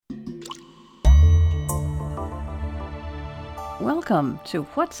Welcome to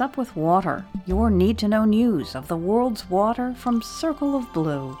What's Up with Water, your need-to-know news of the world's water from Circle of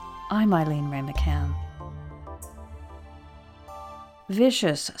Blue. I'm Eileen Ray McCann.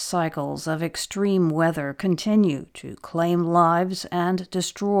 Vicious cycles of extreme weather continue to claim lives and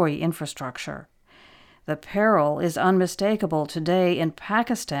destroy infrastructure. The peril is unmistakable today in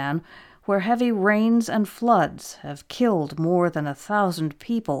Pakistan, where heavy rains and floods have killed more than 1,000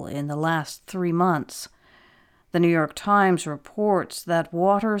 people in the last 3 months. The New York Times reports that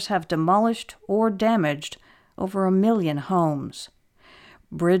waters have demolished or damaged over 1 million homes.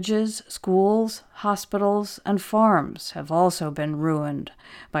 Bridges, schools, hospitals, and farms have also been ruined.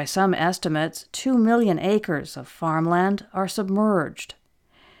 By some estimates, 2 million acres of farmland are submerged.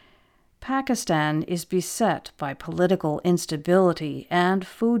 Pakistan is beset by political instability and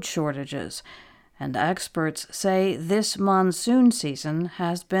food shortages, and experts say this monsoon season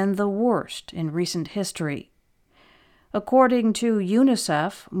has been the worst in recent history. According to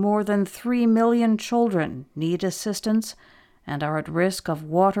UNICEF, more than 3 million children need assistance and are at risk of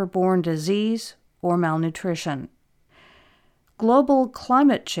waterborne disease or malnutrition. Global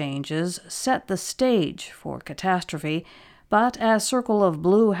climate changes set the stage for catastrophe, but as Circle of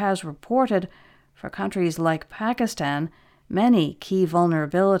Blue has reported, for countries like Pakistan, many key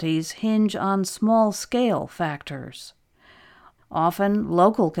vulnerabilities hinge on small-scale factors. Often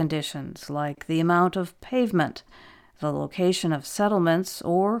local conditions like the amount of pavement, the location of settlements,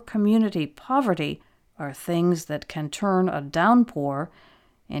 or community poverty are things that can turn a downpour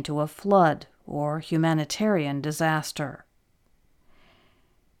into a flood or humanitarian disaster.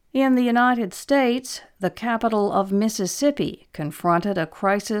 In the United States, the capital of Mississippi confronted a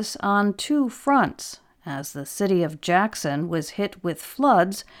crisis on 2 fronts as the city of Jackson was hit with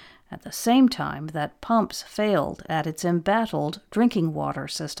floods at the same time that pumps failed at its embattled drinking water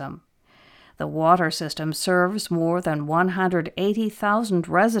system. The water system serves more than 180,000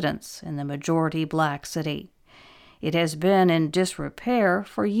 residents in the majority black city. It has been in disrepair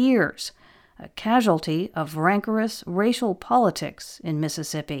for years, a casualty of rancorous racial politics in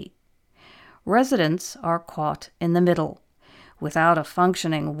Mississippi. Residents are caught in the middle. Without a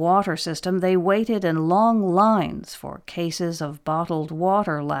functioning water system, they waited in long lines for cases of bottled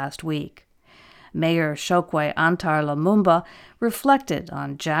water last week. Mayor Chokwe Antar Lumumba reflected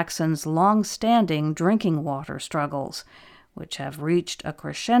on Jackson's long-standing drinking water struggles, which have reached a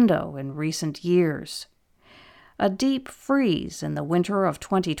crescendo in recent years. A deep freeze in the winter of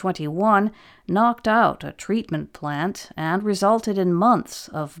 2021 knocked out a treatment plant and resulted in months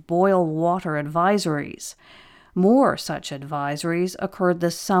of boil water advisories. More such advisories occurred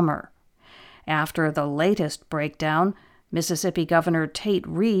this summer. After the latest breakdown, Mississippi Governor Tate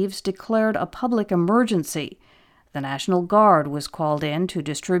Reeves declared a public emergency. The National Guard was called in to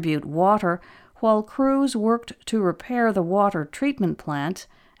distribute water, while crews worked to repair the water treatment plant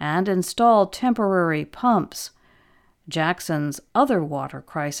and install temporary pumps. Jackson's other water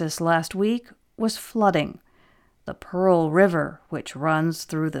crisis last week was flooding. The Pearl River, which runs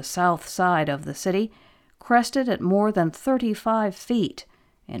through the south side of the city, crested at more than 35 feet,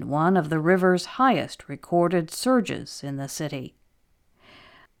 in one of the river's highest recorded surges in the city.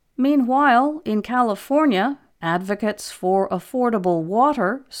 Meanwhile, in California, advocates for affordable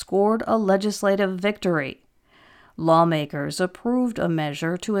water scored a legislative victory. Lawmakers approved a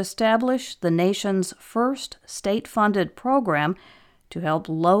measure to establish the nation's first state-funded program to help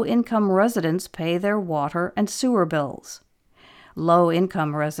low-income residents pay their water and sewer bills.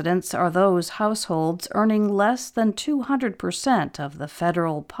 Low-income residents are those households earning less than 200% of the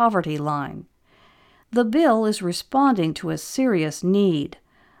federal poverty line. The bill is responding to a serious need.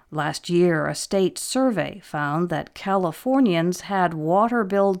 Last year, a state survey found that Californians had water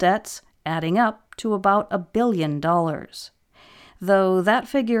bill debts adding up to about $1 billion. Though that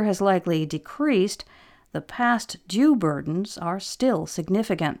figure has likely decreased, the past due burdens are still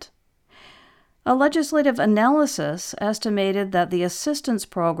significant. A legislative analysis estimated that the assistance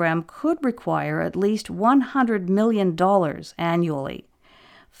program could require at least $100 million annually.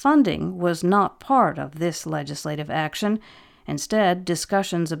 Funding was not part of this legislative action. Instead,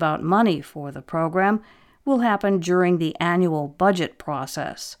 discussions about money for the program will happen during the annual budget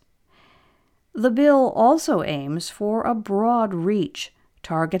process. The bill also aims for a broad reach,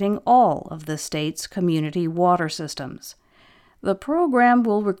 targeting all of the state's community water systems. The program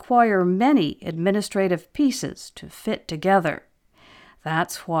will require many administrative pieces to fit together.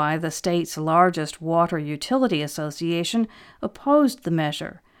 That's why the state's largest water utility association opposed the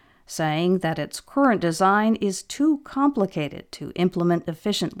measure, saying that its current design is too complicated to implement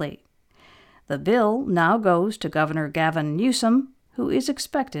efficiently. The bill now goes to Governor Gavin Newsom, who is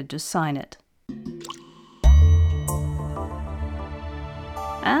expected to sign it.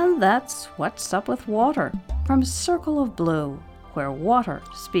 that's What's Up with Water from Circle of Blue, where water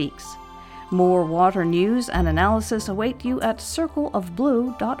speaks. More water news and analysis await you at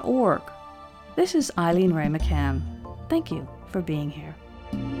circleofblue.org. This is Eileen Ray McCann. Thank you for being here.